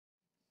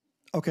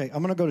Okay,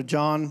 I'm going to go to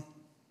John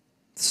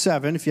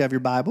 7, if you have your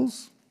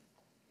Bibles.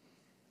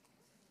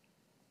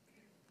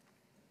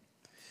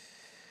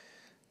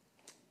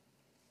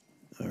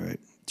 All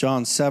right,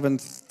 John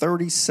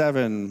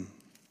 7:37.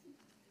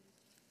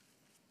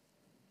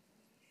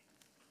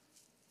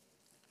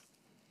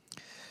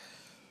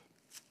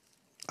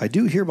 I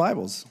do hear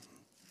Bibles.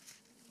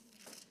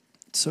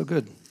 It's so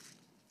good.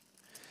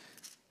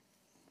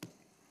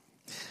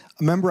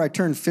 Remember, I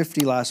turned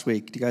 50 last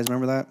week. Do you guys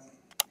remember that?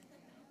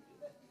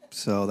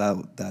 So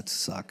that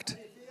sucked.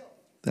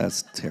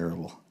 That's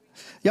terrible.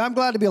 Yeah, I'm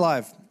glad to be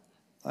alive.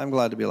 I'm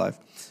glad to be alive.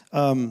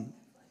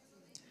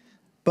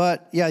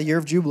 But, yeah, year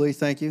of Jubilee,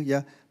 thank you,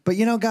 yeah. But,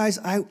 you know, guys,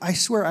 I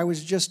swear I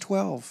was just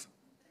 12.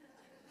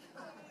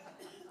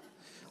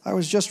 I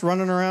was just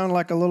running around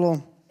like a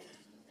little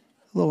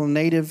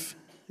native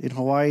in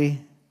Hawaii.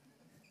 I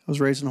was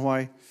raised in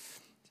Hawaii.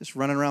 Just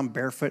running around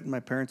barefoot in my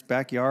parents'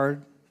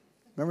 backyard.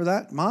 Remember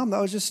that? Mom, that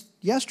was just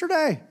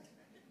yesterday.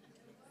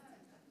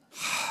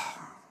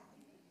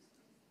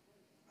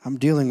 I'm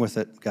dealing with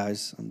it,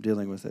 guys. I'm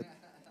dealing with it.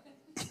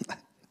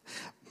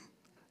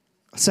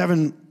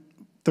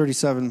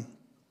 7:37.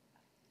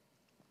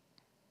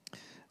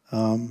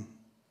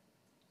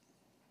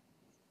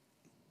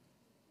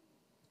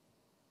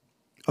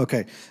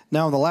 Okay.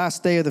 Now, on the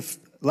last day of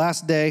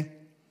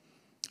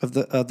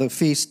the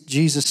feast,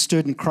 Jesus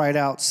stood and cried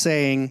out,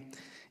 saying,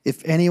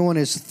 "If anyone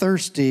is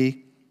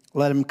thirsty,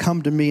 let him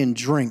come to me and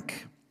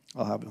drink."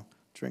 I'll have a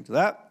drink of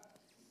that.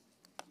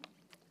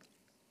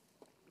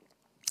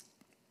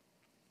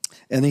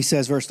 And he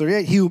says, verse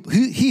 38,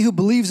 he who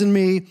believes in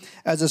me,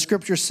 as the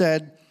scripture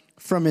said,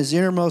 from his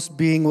innermost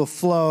being will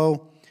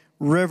flow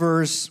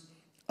rivers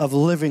of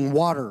living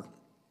water.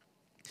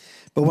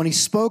 But when he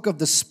spoke of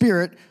the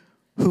Spirit,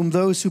 whom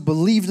those who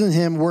believed in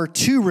him were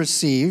to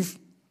receive,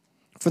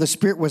 for the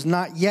Spirit was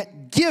not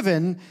yet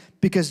given,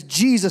 because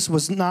Jesus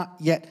was not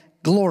yet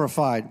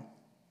glorified.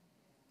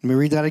 Let me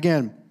read that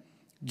again.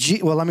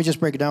 Well, let me just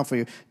break it down for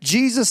you.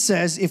 Jesus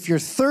says, if you're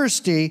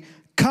thirsty,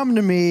 come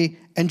to me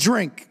and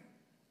drink.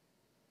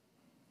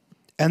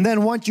 And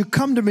then once you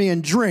come to me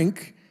and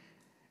drink,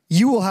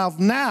 you will have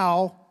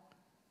now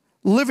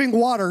living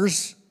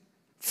waters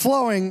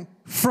flowing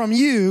from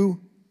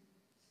you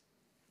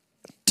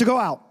to go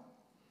out.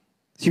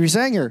 See what he's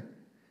saying here?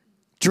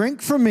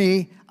 Drink from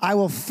me, I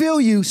will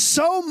fill you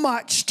so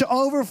much to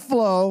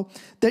overflow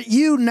that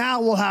you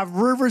now will have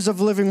rivers of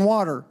living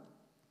water.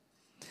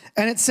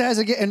 And it says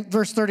again in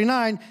verse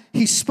 39,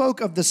 he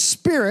spoke of the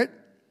Spirit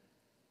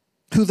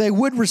who they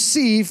would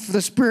receive, for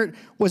the Spirit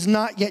was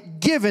not yet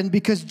given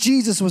because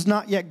Jesus was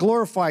not yet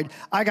glorified.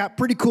 I got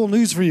pretty cool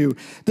news for you.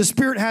 The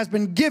Spirit has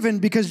been given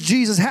because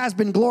Jesus has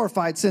been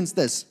glorified since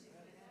this.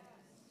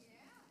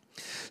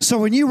 So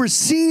when you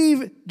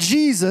receive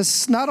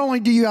Jesus, not only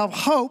do you have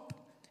hope,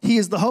 he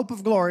is the hope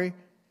of glory,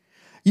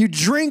 you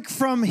drink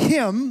from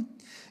him,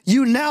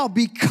 you now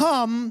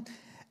become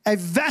a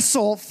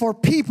vessel for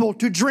people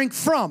to drink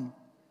from.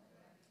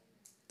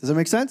 Does that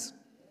make sense?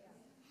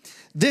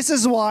 This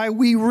is why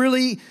we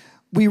really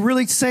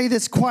say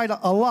this quite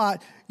a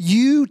lot.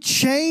 You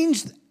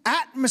change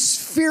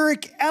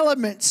atmospheric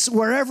elements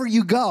wherever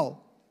you go.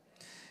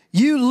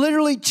 You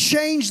literally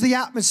change the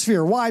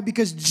atmosphere. Why?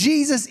 Because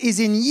Jesus is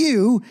in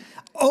you.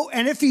 Oh,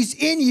 and if he's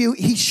in you,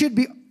 he should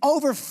be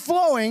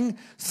overflowing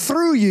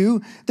through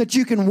you that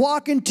you can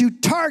walk into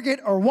Target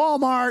or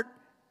Walmart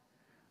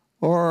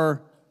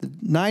or the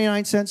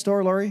 99-cent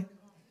store, Lori.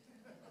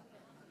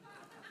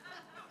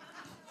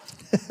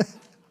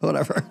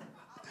 Whatever.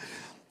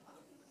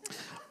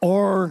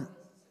 Or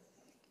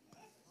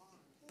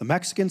the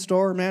Mexican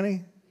store,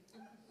 Manny?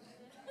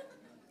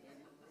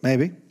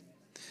 Maybe.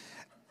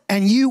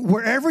 And you,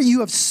 wherever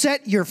you have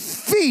set your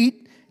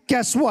feet,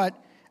 guess what?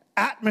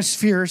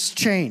 Atmospheres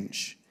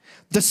change.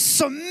 The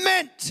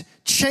cement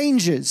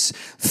changes.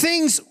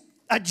 Things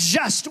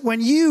adjust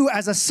when you,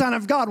 as a son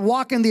of God,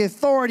 walk in the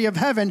authority of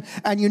heaven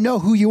and you know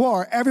who you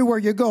are. Everywhere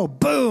you go,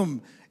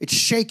 boom, it's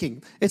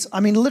shaking.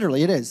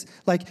 Literally it is.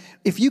 Like,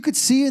 if you could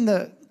see in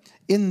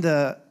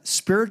the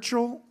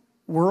spiritual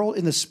world,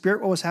 in the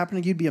spirit, what was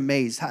happening, you'd be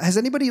amazed. Has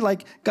anybody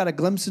got a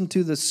glimpse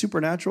into the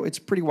supernatural? It's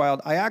pretty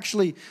wild. I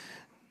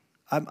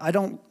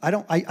don't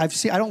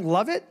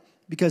love it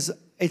because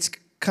it's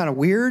kind of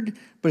weird,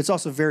 but it's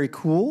also very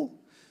cool.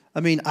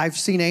 I've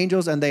seen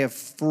angels and they have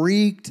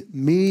freaked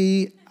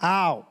me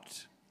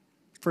out.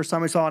 First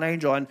time I saw an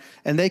angel,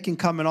 and they can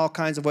come in all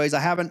kinds of ways.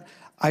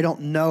 I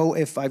don't know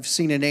if I've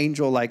seen an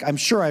angel I'm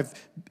sure I've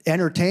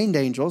entertained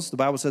angels. The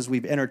Bible says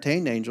we've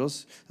entertained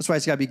angels. That's why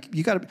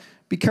you got to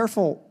be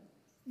careful,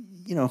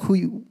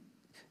 who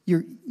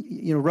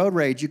you're road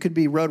rage. You could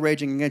be road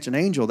raging against an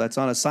angel that's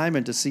on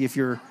assignment to see if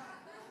you're,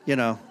 you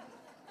don't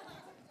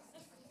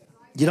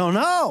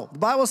know. The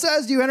Bible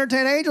says you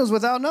entertain angels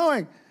without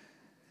knowing.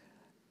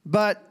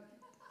 But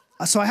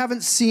so I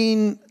haven't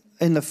seen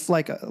in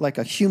like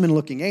a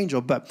human-looking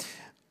angel, but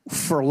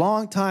for a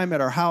long time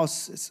at our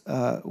house,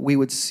 we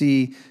would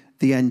see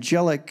the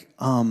angelic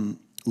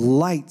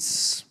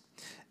lights,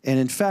 and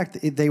in fact,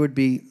 they'd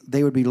be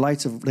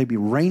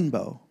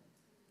rainbow.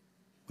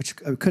 which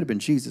could have been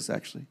Jesus,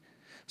 actually.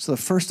 So the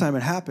first time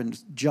it happened,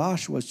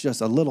 Josh was just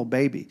a little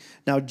baby.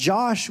 Now,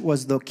 Josh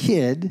was the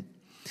kid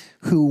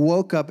who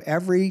woke up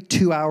every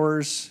 2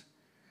 hours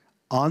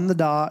on the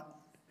dot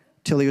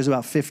till he was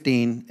about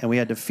 15, and we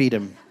had to feed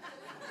him.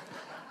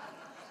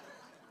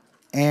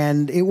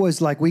 And it was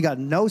like we got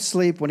no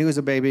sleep when he was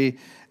a baby,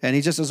 and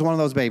he just was one of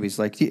those babies.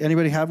 Like,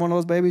 anybody have one of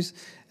those babies?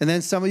 And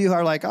then some of you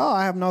are like, oh,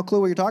 I have no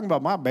clue what you're talking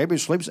about. My baby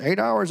sleeps 8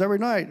 hours every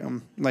night.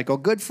 I'm like, oh,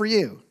 good for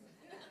you.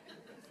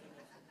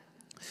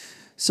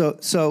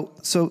 So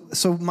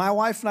my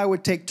wife and I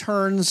would take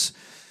turns.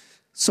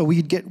 So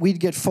we'd get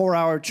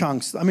 4-hour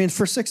chunks. I mean,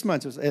 for 6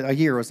 months, a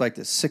year, it was like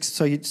this.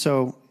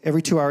 So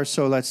every 2 hours.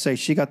 So let's say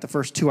she got the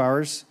first 2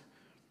 hours.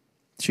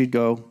 She'd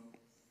go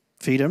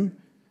feed him.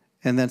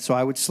 And then so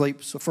I would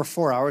sleep for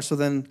 4 hours. So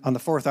then on the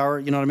 4th hour,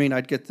 you know what I mean?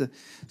 I'd get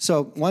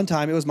so one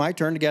time it was my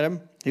turn to get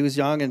him. He was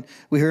young, and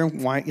we hear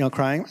him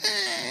crying.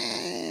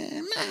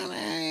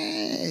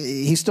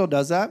 He still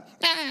does that.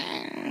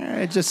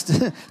 It's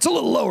a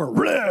little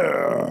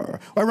lower.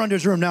 I run to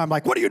his room now. I'm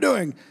like, what are you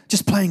doing?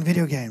 Just playing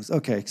video games.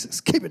 Okay,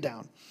 keep it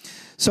down.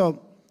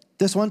 So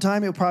this one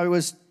time, it probably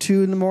was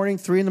 2 in the morning,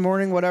 3 in the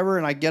morning, whatever.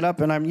 And I get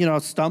up and I'm,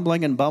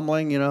 stumbling and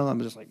bumbling,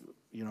 I'm just like,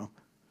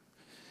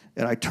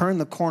 And I turn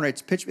the corner.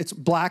 It's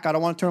black. I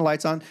don't want to turn the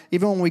lights on.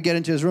 Even when we get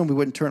into his room, we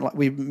wouldn't turn,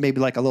 maybe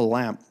like a little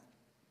lamp.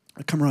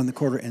 I come around the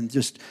corner, and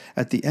just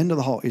at the end of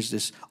the hall is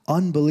this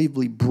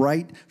unbelievably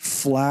bright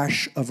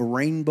flash of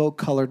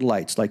rainbow-colored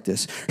lights like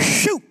this.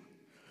 Shoot!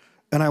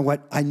 And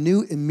I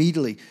knew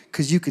immediately,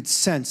 because you can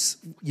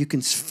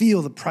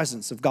feel the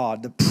presence of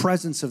God, the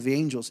presence of the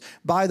angels.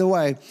 By the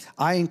way,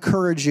 I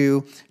encourage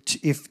you,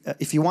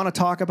 if you want to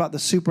talk about the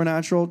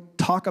supernatural,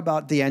 talk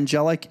about the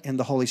angelic and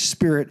the Holy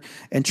Spirit,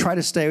 and try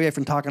to stay away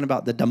from talking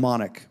about the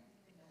demonic.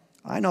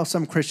 I know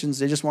some Christians,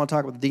 they just want to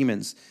talk about the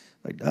demons.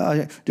 Like,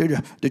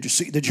 did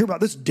you hear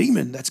about this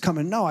demon that's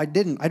coming? No, I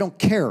didn't. I don't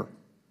care.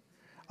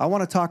 I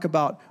want to talk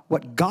about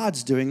what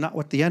God's doing, not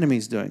what the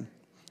enemy's doing.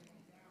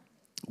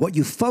 What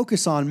you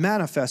focus on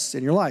manifests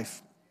in your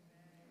life.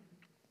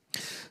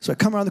 So I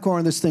come around the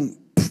corner,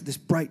 this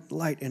bright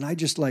light, and I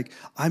just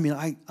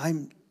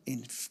I'm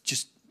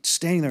just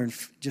standing there and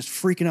just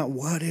freaking out.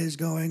 What is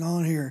going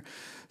on here?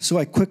 So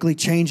I quickly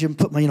change him,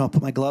 put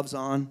my gloves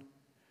on,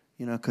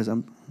 because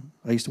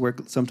I used to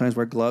sometimes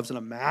wear gloves and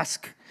a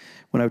mask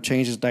when I would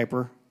change his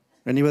diaper.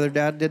 Any other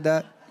dad did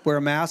that? Wear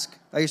a mask?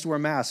 I used to wear a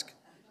mask,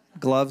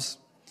 gloves.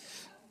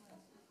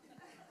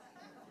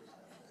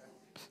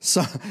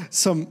 So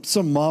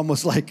some mom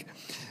was like,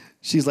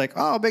 she's like,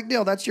 oh, big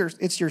deal.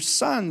 It's your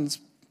son's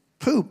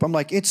poop. I'm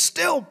like, it's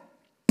still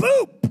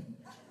poop.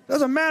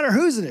 Doesn't matter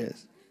whose it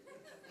is.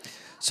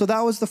 So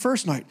that was the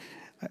first night.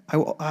 I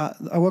woke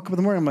up in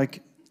the morning. I'm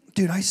like,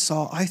 dude, I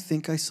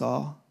think I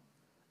saw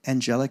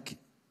angelic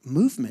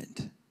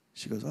movement.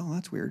 She goes, oh,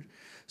 that's weird.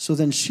 So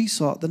then she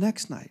saw it the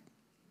next night.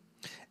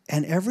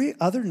 And every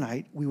other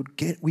night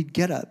we'd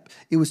get up.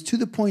 It was to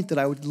the point that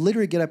I would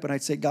literally get up and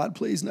I'd say, God,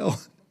 please, no.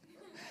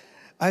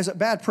 I was a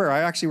bad prayer. I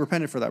actually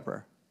repented for that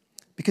prayer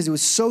because it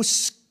was so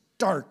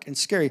stark and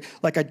scary.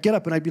 Like, I'd get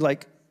up and I'd be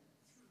like,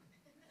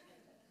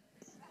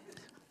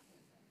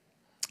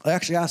 I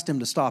actually asked him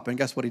to stop, and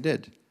guess what he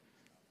did?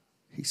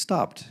 He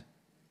stopped.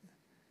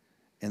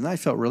 And I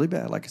felt really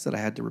bad. Like I said, I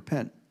had to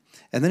repent.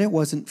 And then it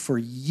wasn't for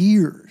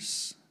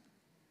years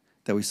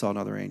that we saw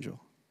another angel.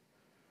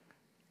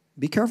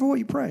 Be careful what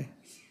you pray.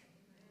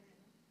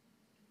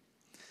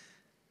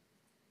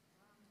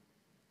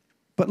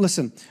 But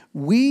listen,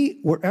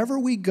 wherever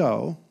we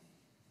go,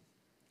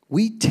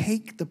 we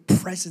take the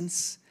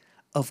presence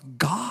of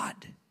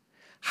God.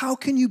 How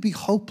can you be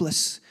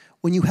hopeless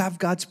when you have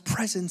God's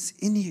presence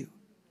in you?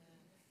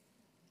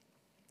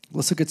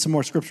 Let's look at some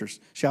more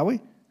scriptures, shall we?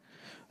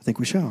 I think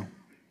we shall.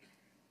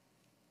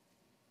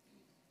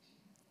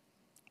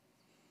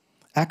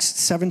 Acts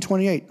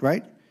 7:28,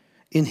 right?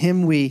 In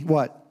him we,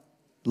 what?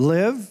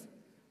 Live,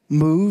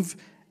 move,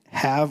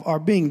 have our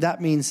being. That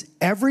means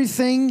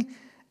everything,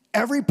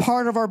 every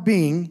part of our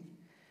being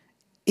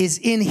is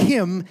in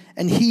him,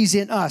 and he's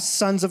in us,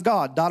 sons of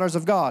God, daughters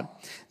of God.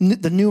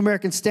 The New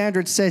American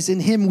Standard says, in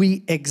him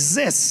we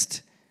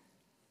exist.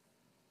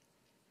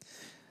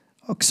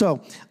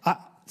 So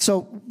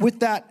with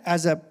that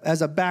as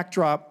a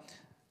backdrop,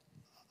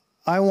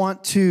 I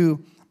want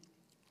to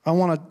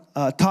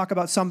talk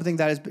about something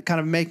that is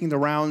kind of making the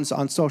rounds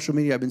on social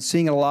media. I've been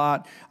seeing it a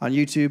lot on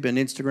YouTube and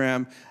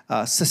Instagram.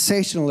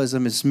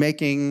 Cessationalism is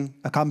making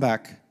a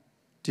comeback.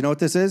 Do you know what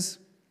this is?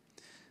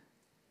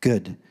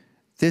 Good.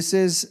 This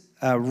is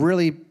a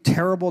really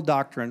terrible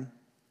doctrine,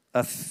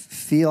 a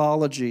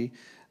theology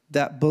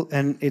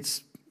and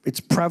it's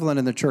prevalent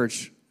in the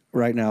church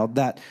right now,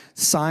 that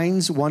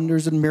signs,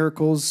 wonders, and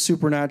miracles,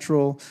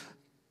 supernatural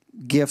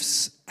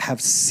gifts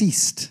have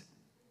ceased.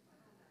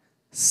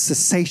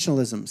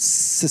 Cessationalism,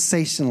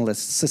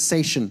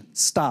 cessation,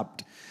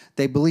 stopped.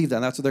 They believe that,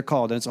 and that's what they're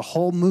called. And it's a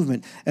whole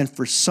movement. And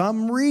for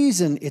some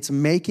reason, it's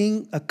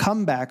making a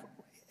comeback.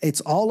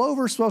 It's all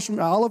over social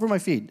media, all over my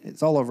feed.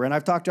 It's all over. And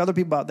I've talked to other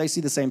people about it. They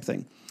see the same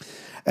thing.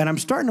 And I'm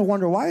starting to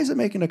wonder, why is it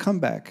making a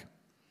comeback?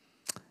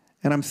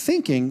 And I'm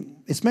thinking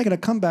it's making a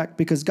comeback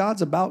because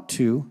God's about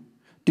to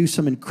do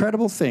some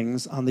incredible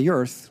things on the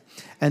earth,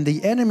 and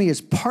the enemy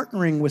is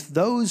partnering with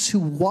those who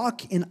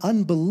walk in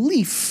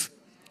unbelief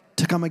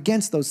to come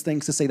against those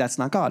things to say that's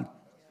not God.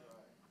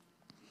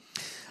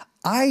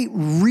 I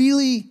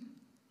really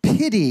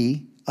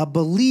pity a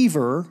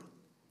believer,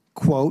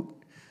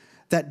 quote,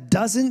 that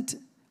doesn't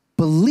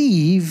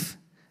believe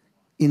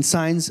in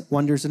signs,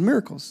 wonders, and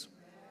miracles.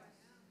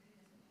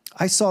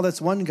 I saw this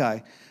one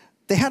guy.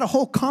 They had a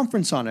whole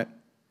conference on it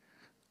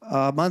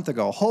a month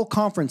ago, a whole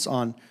conference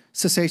on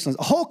cessationism,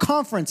 a whole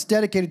conference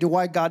dedicated to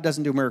why God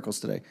doesn't do miracles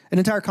today, an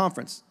entire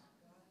conference.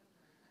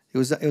 It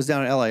was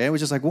down in LA. And it was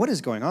just like, what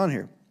is going on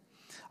here?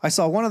 I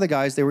saw one of the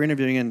guys they were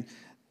interviewing, and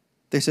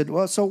they said,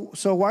 well,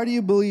 so why do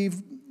you believe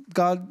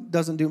God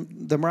doesn't do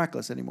the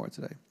miraculous anymore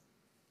today?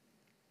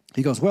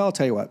 He goes, well, I'll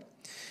tell you what.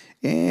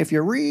 If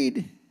you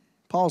read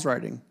Paul's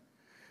writing,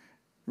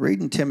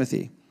 read in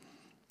Timothy.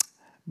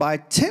 By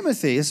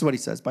Timothy, this is what he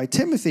says. By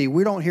Timothy,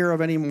 we don't hear of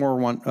any more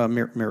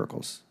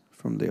miracles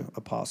from the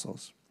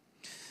apostles.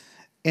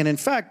 And in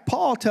fact,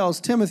 Paul tells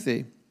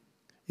Timothy,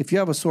 if you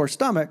have a sore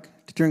stomach,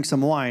 to drink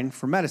some wine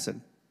for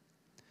medicine.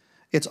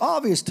 It's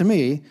obvious to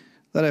me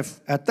that if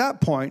at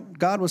that point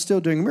God was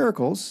still doing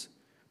miracles,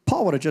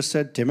 Paul would have just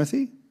said,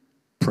 Timothy,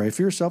 pray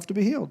for yourself to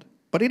be healed.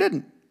 But he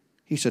didn't.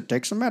 He said,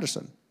 take some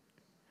medicine.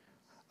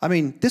 I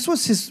mean, this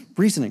was his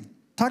reasoning.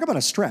 Talk about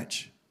a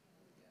stretch.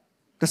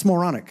 That's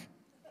moronic.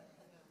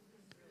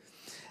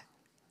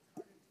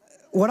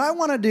 What I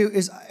want to do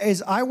is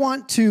I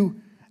want to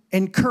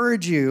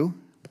encourage you.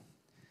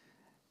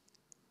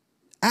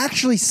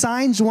 Actually,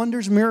 signs,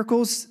 wonders,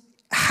 miracles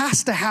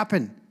has to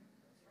happen.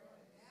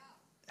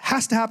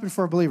 Has to happen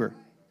for a believer.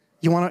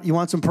 You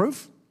want some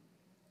proof?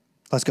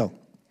 Let's go.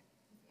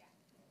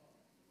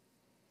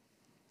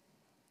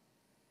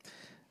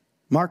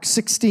 Mark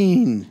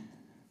 16.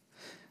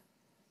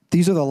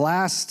 These are the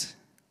last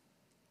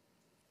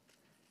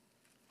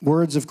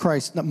words of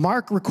Christ. Now,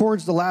 Mark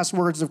records the last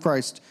words of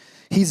Christ.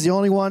 He's the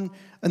only one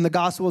in the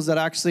Gospels that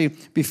actually,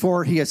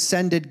 before he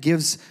ascended,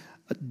 gives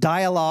a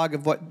dialogue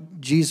of what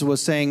Jesus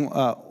was saying.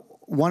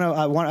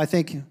 I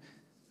think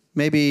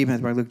maybe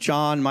Luke,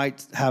 John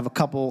might have a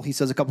couple. He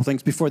says a couple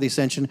things before the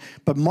ascension,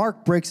 but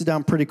Mark breaks it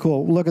down pretty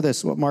cool. Look at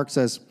this, what Mark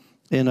says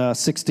in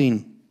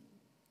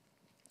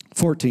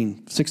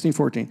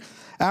 16:14.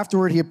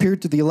 Afterward, he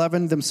appeared to the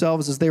 11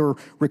 themselves as they were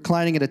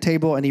reclining at a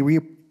table, and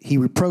he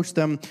reproached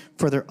them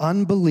for their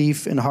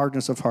unbelief and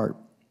hardness of heart.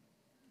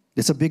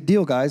 It's a big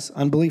deal, guys.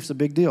 Unbelief's a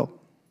big deal.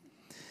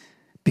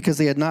 Because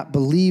they had not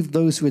believed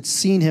those who had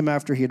seen him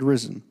after he had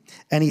risen.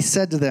 And he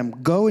said to them,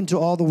 go into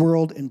all the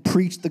world and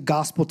preach the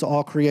gospel to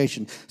all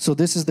creation. So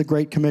this is the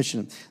Great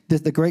Commission.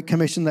 The Great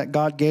Commission that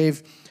God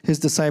gave his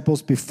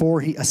disciples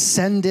before he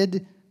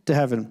ascended to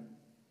heaven.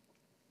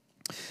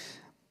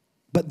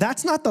 But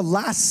that's not the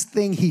last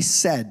thing he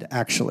said,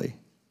 actually.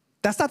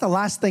 That's not the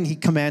last thing he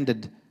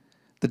commanded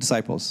the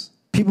disciples.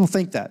 People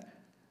think that.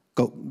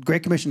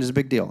 Great Commission is a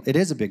big deal. It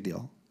is a big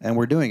deal, and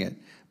we're doing it.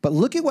 But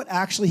look at what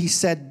actually he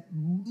said,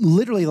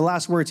 literally the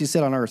last words he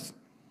said on earth.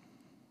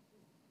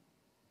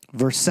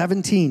 Verse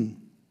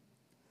 17.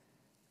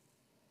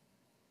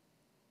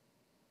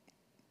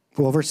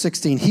 Well, verse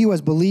 16. He who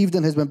has believed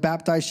and has been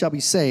baptized shall be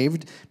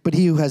saved, but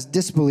he who has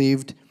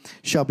disbelieved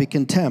shall be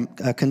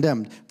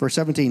condemned. Verse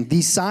 17.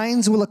 These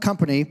signs will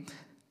accompany.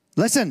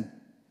 Listen,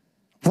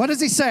 what does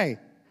he say?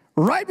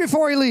 Right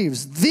before he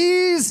leaves.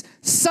 These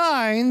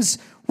signs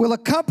will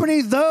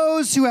accompany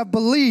those who have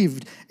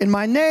believed. In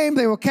my name,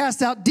 they will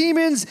cast out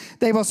demons.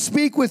 They will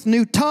speak with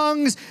new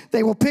tongues.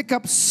 They will pick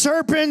up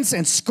serpents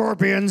and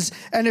scorpions.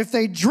 And if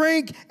they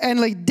drink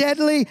any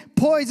deadly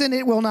poison,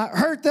 it will not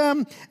hurt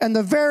them. And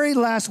the very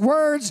last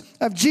words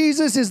of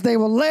Jesus is they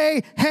will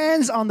lay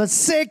hands on the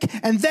sick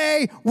and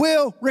they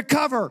will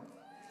recover.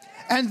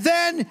 And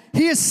then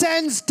he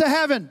ascends to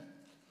heaven.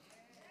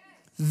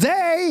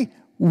 They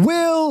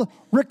will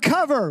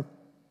recover.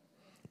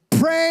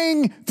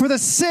 Praying for the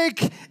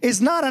sick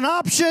is not an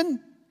option.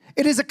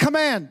 It is a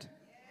command.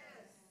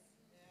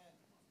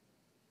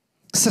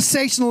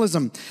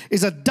 Cessationalism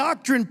is a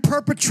doctrine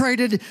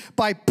perpetrated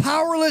by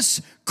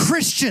powerless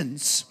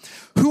Christians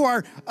who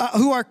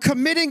are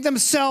committing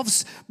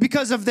themselves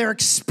because of their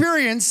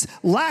experience,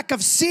 lack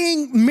of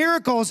seeing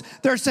miracles.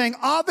 They're saying,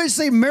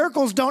 obviously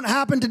miracles don't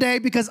happen today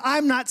because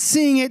I'm not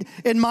seeing it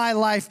in my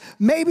life.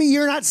 Maybe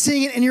you're not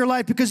seeing it in your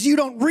life because you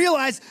don't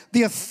realize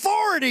the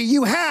authority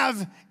you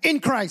have in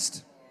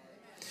Christ.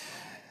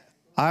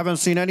 I haven't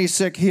seen any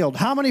sick healed.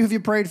 How many have you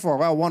prayed for?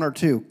 Well, one or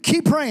two.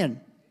 Keep praying.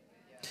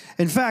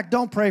 In fact,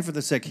 don't pray for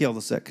the sick, heal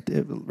the sick,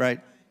 right?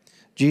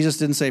 Jesus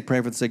didn't say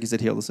pray for the sick. He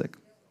said heal the sick.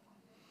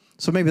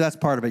 So maybe that's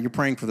part of it. You're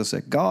praying for the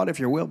sick. God, if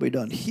your will be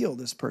done, heal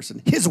this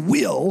person. His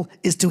will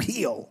is to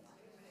heal.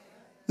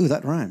 Ooh,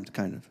 that rhymed,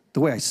 kind of.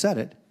 The way I said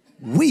it.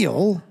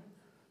 Will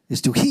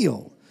is to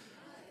heal.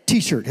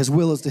 T-shirt, his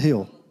will is to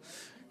heal.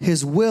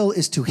 His will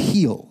is to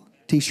heal.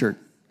 T-shirt,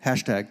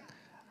 hashtag.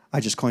 I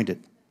just coined it.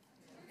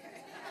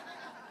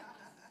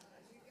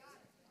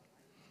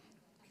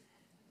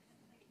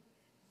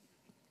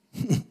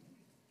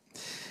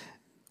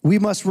 We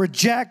must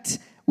reject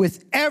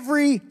with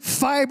every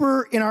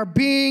fiber in our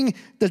being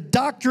the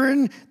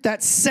doctrine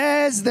that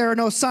says there are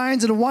no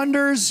signs and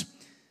wonders.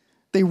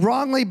 They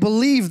wrongly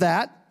believe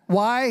that.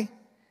 Why?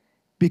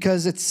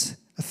 Because it's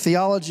a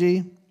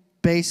theology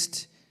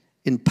based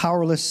in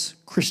powerless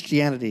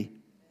Christianity.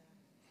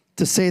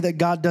 To say that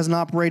God doesn't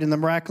operate in the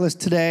miraculous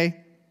today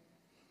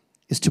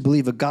is to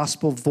believe a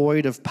gospel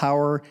void of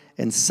power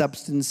and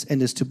substance,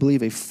 and is to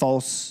believe a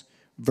false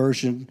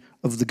version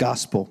of the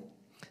gospel.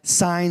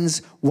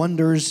 Signs,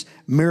 wonders,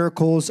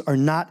 miracles are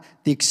not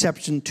the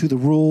exception to the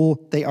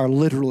rule. They are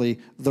literally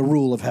the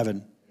rule of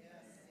heaven.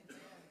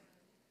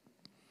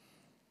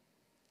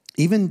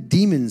 Even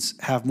demons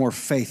have more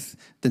faith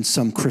than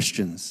some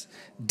Christians.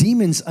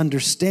 Demons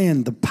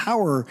understand the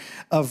power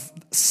of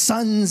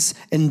sons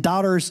and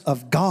daughters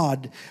of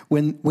God.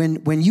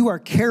 When you are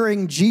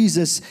carrying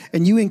Jesus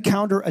and you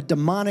encounter a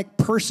demonic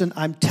person,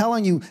 I'm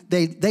telling you,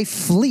 they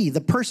flee.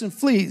 The person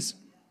flees.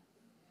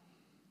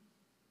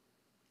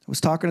 I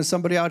was talking to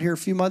somebody out here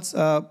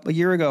a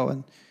year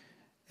ago,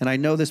 and I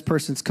know this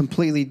person's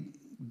completely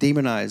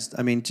demonized.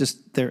 I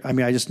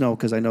just know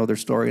because I know their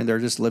story, and they're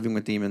just living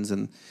with demons,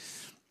 and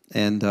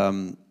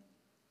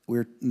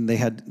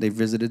they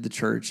visited the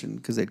church, and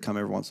because they'd come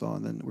every once in a while,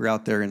 and then we're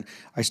out there, and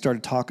I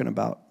started talking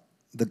about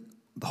the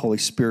Holy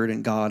Spirit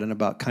and God, and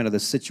about kind of the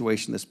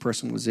situation this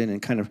person was in, and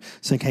kind of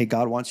saying, hey,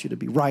 God wants you to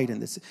be right in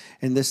this,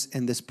 and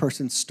this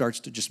person starts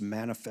to just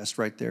manifest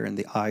right there, and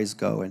the eyes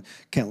go and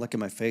can't look at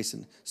my face,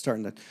 and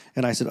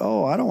and I said,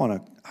 oh, I don't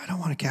want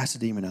to cast a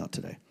demon out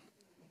today.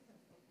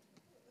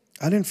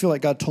 I didn't feel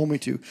like God told me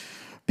to,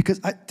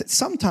 because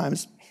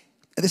sometimes,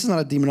 this is not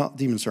a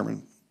demon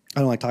sermon. I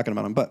don't like talking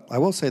about them, but I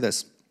will say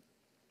this,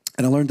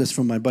 and I learned this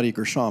from my buddy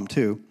Gershom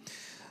too.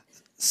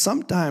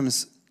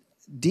 Sometimes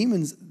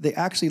demons, they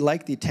actually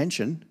like the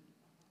attention,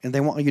 and they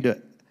want you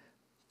to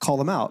call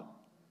them out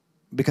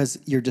because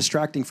you're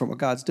distracting from what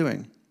God's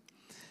doing.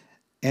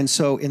 And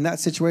so in that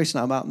situation,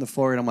 I'm out on the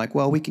floor, and I'm like,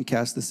 well, we can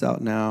cast this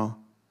out now,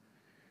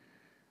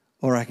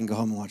 or I can go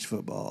home and watch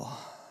football.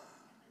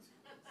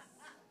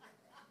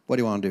 What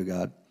do you want to do,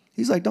 God?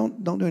 He's like,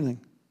 don't do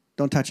anything.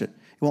 Don't touch it.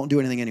 It won't do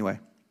anything anyway.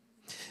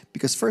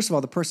 Because first of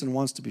all, the person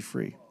wants to be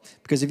free.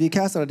 Because if you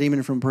cast out a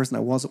demon from a person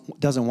that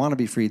doesn't want to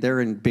be free,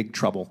 they're in big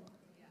trouble.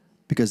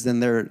 Because then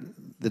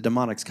the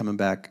demonic's coming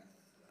back,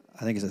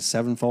 I think it's a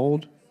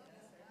sevenfold.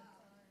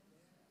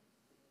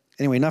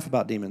 Anyway, enough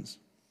about demons.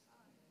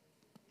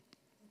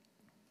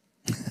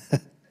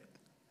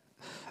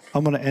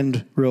 I'm going to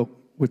end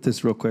with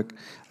this real quick.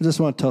 I just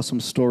want to tell some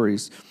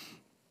stories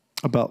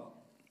about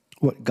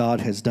what God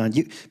has done.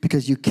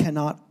 Because you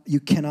cannot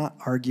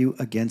argue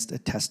against a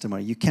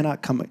testimony. You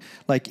cannot come,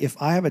 like if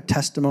I have a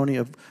testimony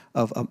of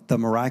the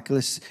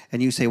miraculous,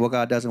 and you say, well,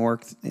 God doesn't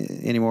work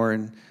anymore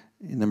in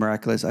the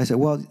miraculous. I say,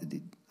 well,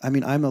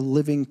 I'm a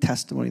living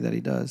testimony that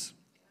he does.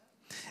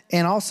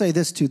 And I'll say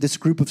this to this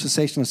group of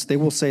cessationalists. They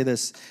will say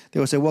this. They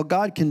will say, well,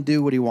 God can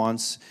do what he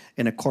wants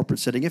in a corporate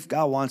setting. If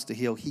God wants to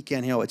heal, he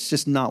can heal. It's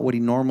just not what he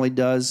normally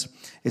does.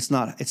 It's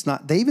not.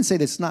 They even say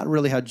that it's not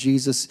really how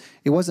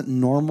it wasn't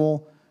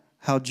normal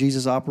how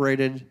Jesus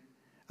operated.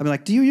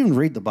 Do you even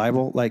read the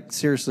Bible? Like,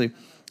 seriously.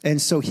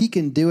 And so he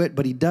can do it,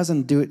 but he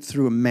doesn't do it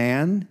through a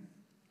man,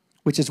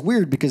 which is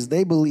weird because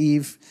they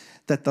believe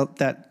that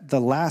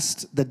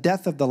the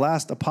death of the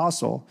last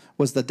apostle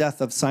was the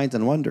death of signs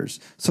and wonders.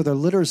 So they're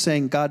literally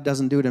saying God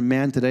doesn't do it in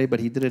man today,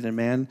 but he did it in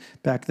man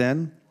back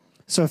then.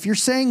 So if you're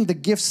saying the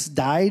gifts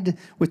died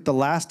with the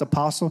last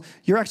apostle,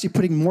 you're actually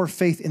putting more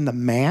faith in the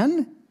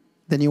man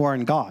than you are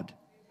in God.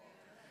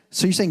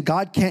 So you're saying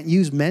God can't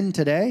use men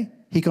today?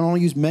 He can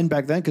only use men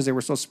back then because they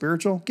were so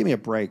spiritual? Give me a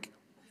break.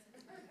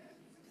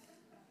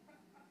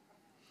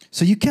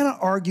 So you cannot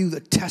argue the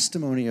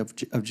testimony of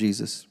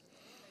Jesus.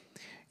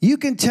 You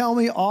can tell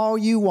me all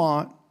you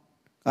want.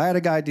 I had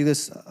a guy do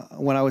this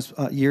when I was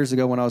years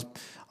ago when I was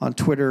on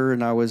Twitter,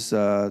 and I was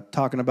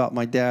talking about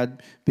my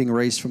dad being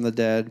raised from the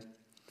dead.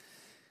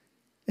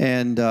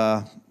 And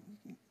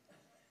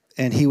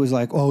he was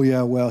like, oh,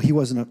 yeah, well, he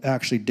wasn't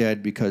actually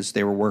dead because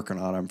they were working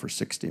on him for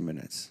 60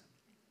 minutes.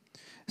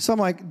 So I'm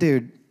like,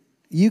 dude,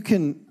 you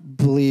can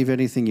believe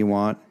anything you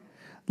want.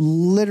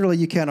 Literally,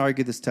 you can't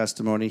argue this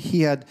testimony.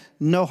 He had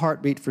no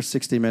heartbeat for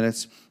 60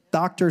 minutes.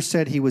 Doctors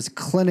said he was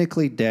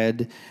clinically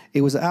dead.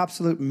 It was an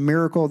absolute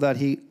miracle that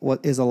he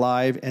is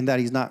alive and that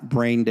he's not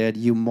brain dead,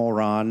 you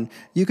moron.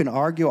 You can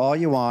argue all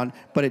you want,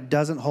 but it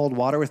doesn't hold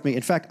water with me.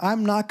 In fact,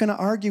 I'm not going to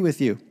argue with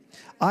you.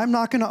 I'm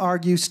not going to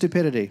argue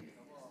stupidity.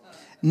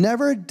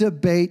 Never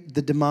debate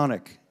the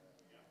demonic.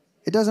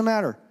 It doesn't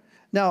matter.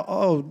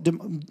 Now,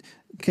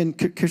 can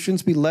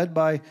Christians be led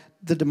by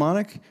the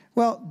demonic?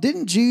 Well,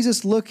 didn't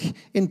Jesus look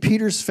in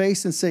Peter's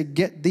face and say,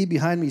 get thee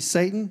behind me,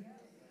 Satan?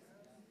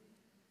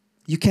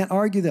 You can't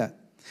argue that.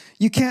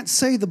 You can't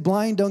say the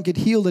blind don't get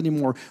healed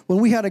anymore. When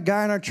we had a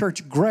guy in our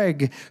church,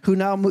 Greg, who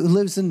now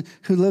lives in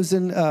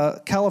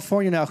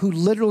California now, who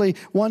literally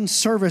one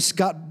service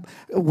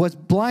was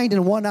blind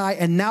in one eye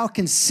and now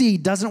can see,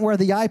 doesn't wear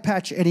the eye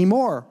patch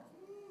anymore.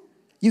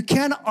 You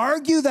can't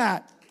argue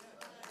that.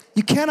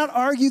 You cannot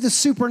argue the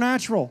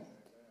supernatural.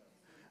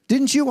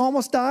 Didn't you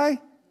almost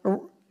die?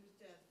 Or,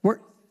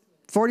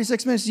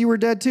 46 minutes, you were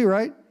dead too,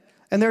 right?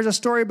 And there's a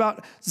story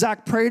about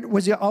Zach prayed,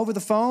 was he over the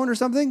phone or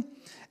something?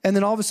 And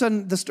then all of a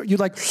sudden, you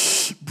like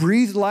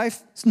breathe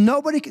life.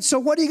 So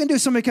what are you going to do?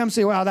 Somebody comes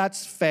and say, wow,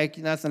 that's fake.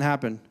 Nothing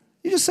happened.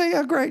 You just say,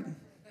 yeah, great.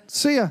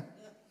 See ya.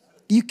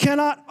 You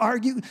cannot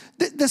argue.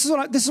 This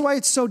is why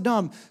it's so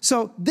dumb.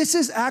 So this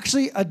is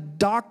actually a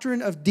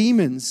doctrine of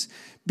demons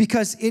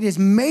because it is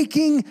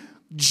making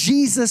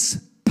Jesus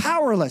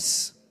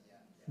powerless.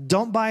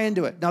 Don't buy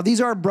into it. Now,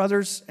 these are our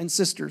brothers and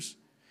sisters.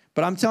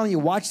 But I'm telling you,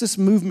 watch this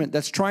movement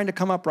that's trying to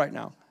come up right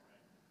now.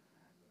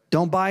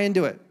 Don't buy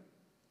into it.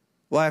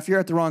 Well, if you're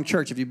at the wrong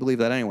church, if you believe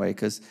that anyway,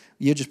 because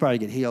you just probably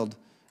get healed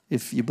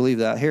if you believe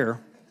that here.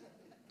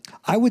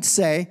 I would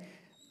say,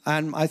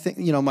 and I think,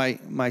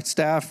 my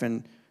staff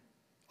and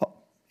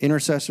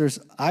intercessors,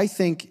 I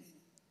think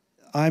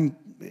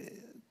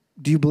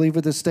do you believe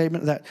with this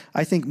statement that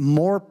I think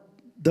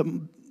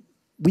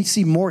we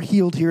see more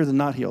healed here than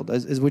not healed?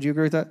 Would you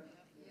agree with that?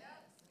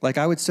 Like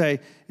I would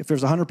say, if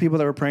there's 100 people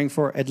that we're praying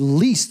for, at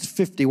least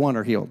 51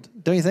 are healed.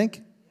 Don't you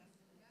think?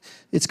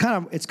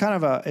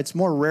 It's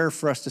more rare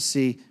for us to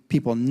see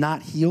people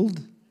not healed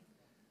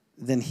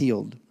than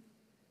healed.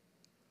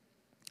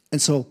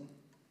 And so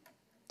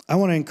I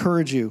want to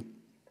encourage you.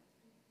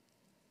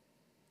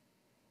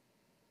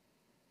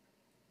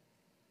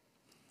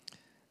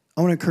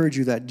 I want to encourage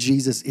you that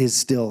Jesus is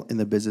still in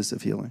the business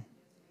of healing.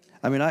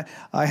 I mean,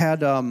 I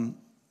had,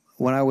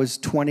 when I was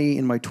 20,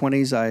 in my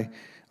 20s, I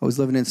was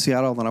living in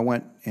Seattle, and I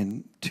went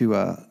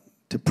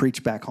to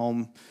preach back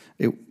home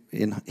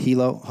in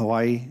Hilo,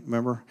 Hawaii,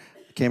 remember?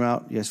 Came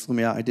out, you guys flew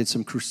me out. I did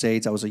some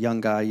crusades. I was a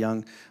young guy,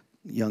 young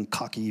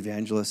cocky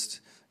evangelist.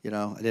 I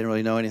didn't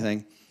really know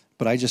anything.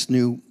 But I just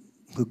knew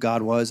who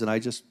God was, and I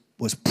just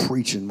was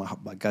preaching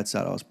my guts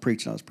out. I was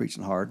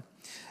preaching hard.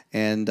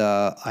 And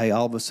I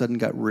all of a sudden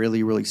got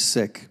really, really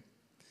sick.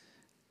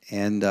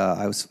 And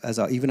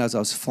even as I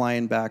was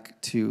flying back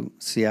to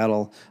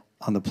Seattle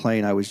on the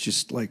plane, I was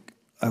just like,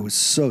 I was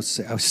so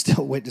sick. I was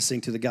still witnessing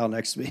to the gal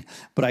next to me,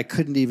 but I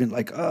couldn't even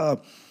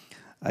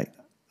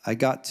I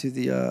got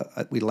to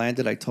we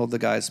landed. I told the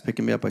guys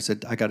picking me up, I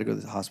said, I got to go to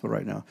the hospital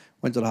right now.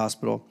 Went to the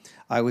hospital.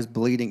 I was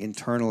bleeding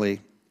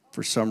internally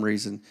for some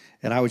reason.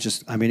 And it was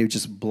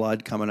just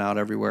blood coming out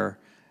everywhere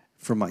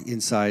from my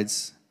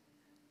insides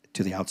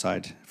to the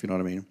outside, if you know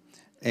what I mean.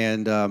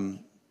 And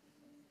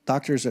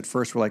doctors at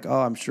first were like,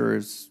 oh, I'm sure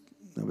it's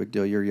no big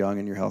deal. You're young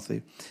and you're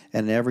healthy.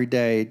 And every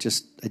day,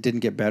 it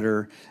didn't get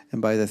better.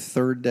 And by the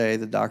third day,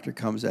 the doctor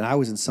comes in. I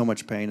was in so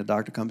much pain. The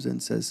doctor comes in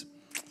and says,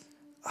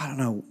 I don't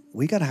know,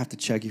 we got to have to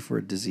check you for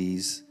a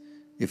disease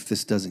if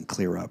this doesn't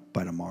clear up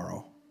by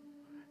tomorrow.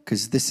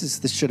 Because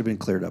this should have been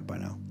cleared up by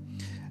now.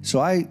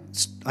 So you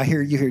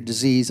hear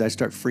disease, I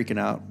start freaking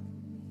out.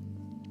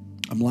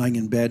 I'm lying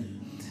in bed.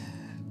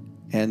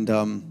 And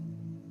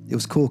it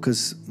was cool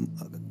because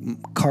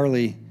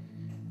Carly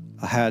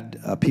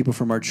had people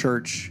from our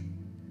church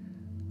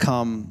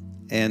come,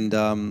 and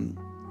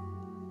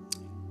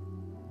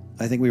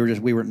I think we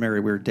weren't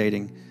married, we were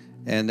dating.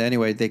 And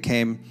anyway, they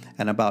came,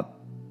 and about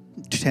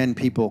 10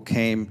 people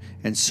came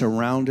and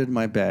surrounded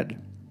my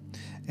bed,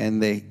 and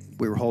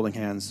we were holding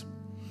hands,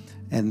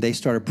 and they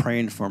started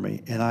praying for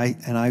me, and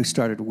I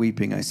started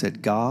weeping. I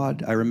said,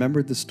 God, I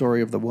remembered the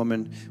story of the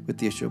woman with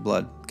the issue of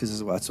blood,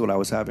 because that's what I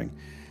was having.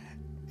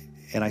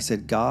 And I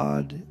said,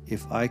 God,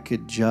 if I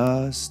could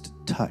just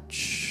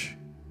touch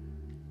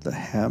the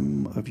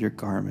hem of your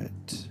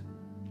garment,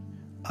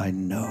 I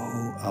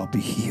know I'll be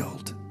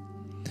healed.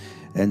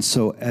 And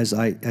so as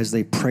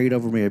they prayed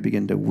over me, I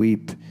began to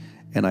weep,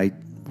 and I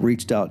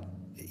reached out,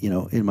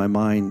 in my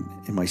mind,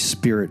 in my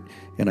spirit,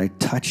 and I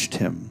touched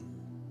him,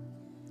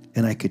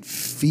 and I could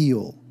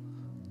feel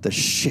the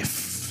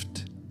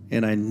shift,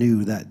 and I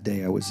knew that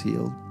day I was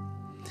healed.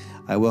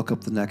 I woke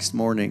up the next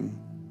morning,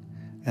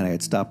 and I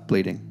had stopped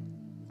bleeding,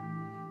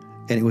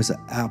 and it was an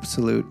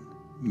absolute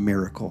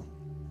miracle.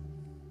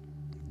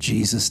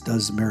 Jesus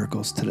does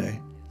miracles today.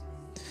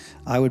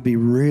 I would be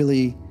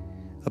really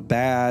a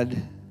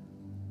bad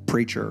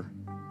preacher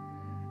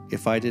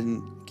if I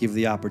didn't give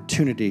the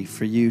opportunity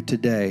for you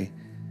today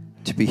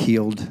to be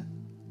healed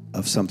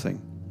of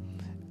something.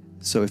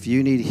 So if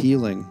you need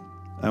healing,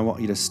 I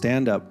want you to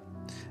stand up,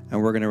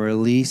 and we're going to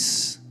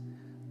release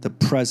the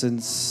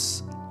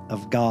presence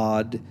of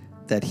God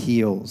that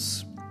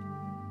heals.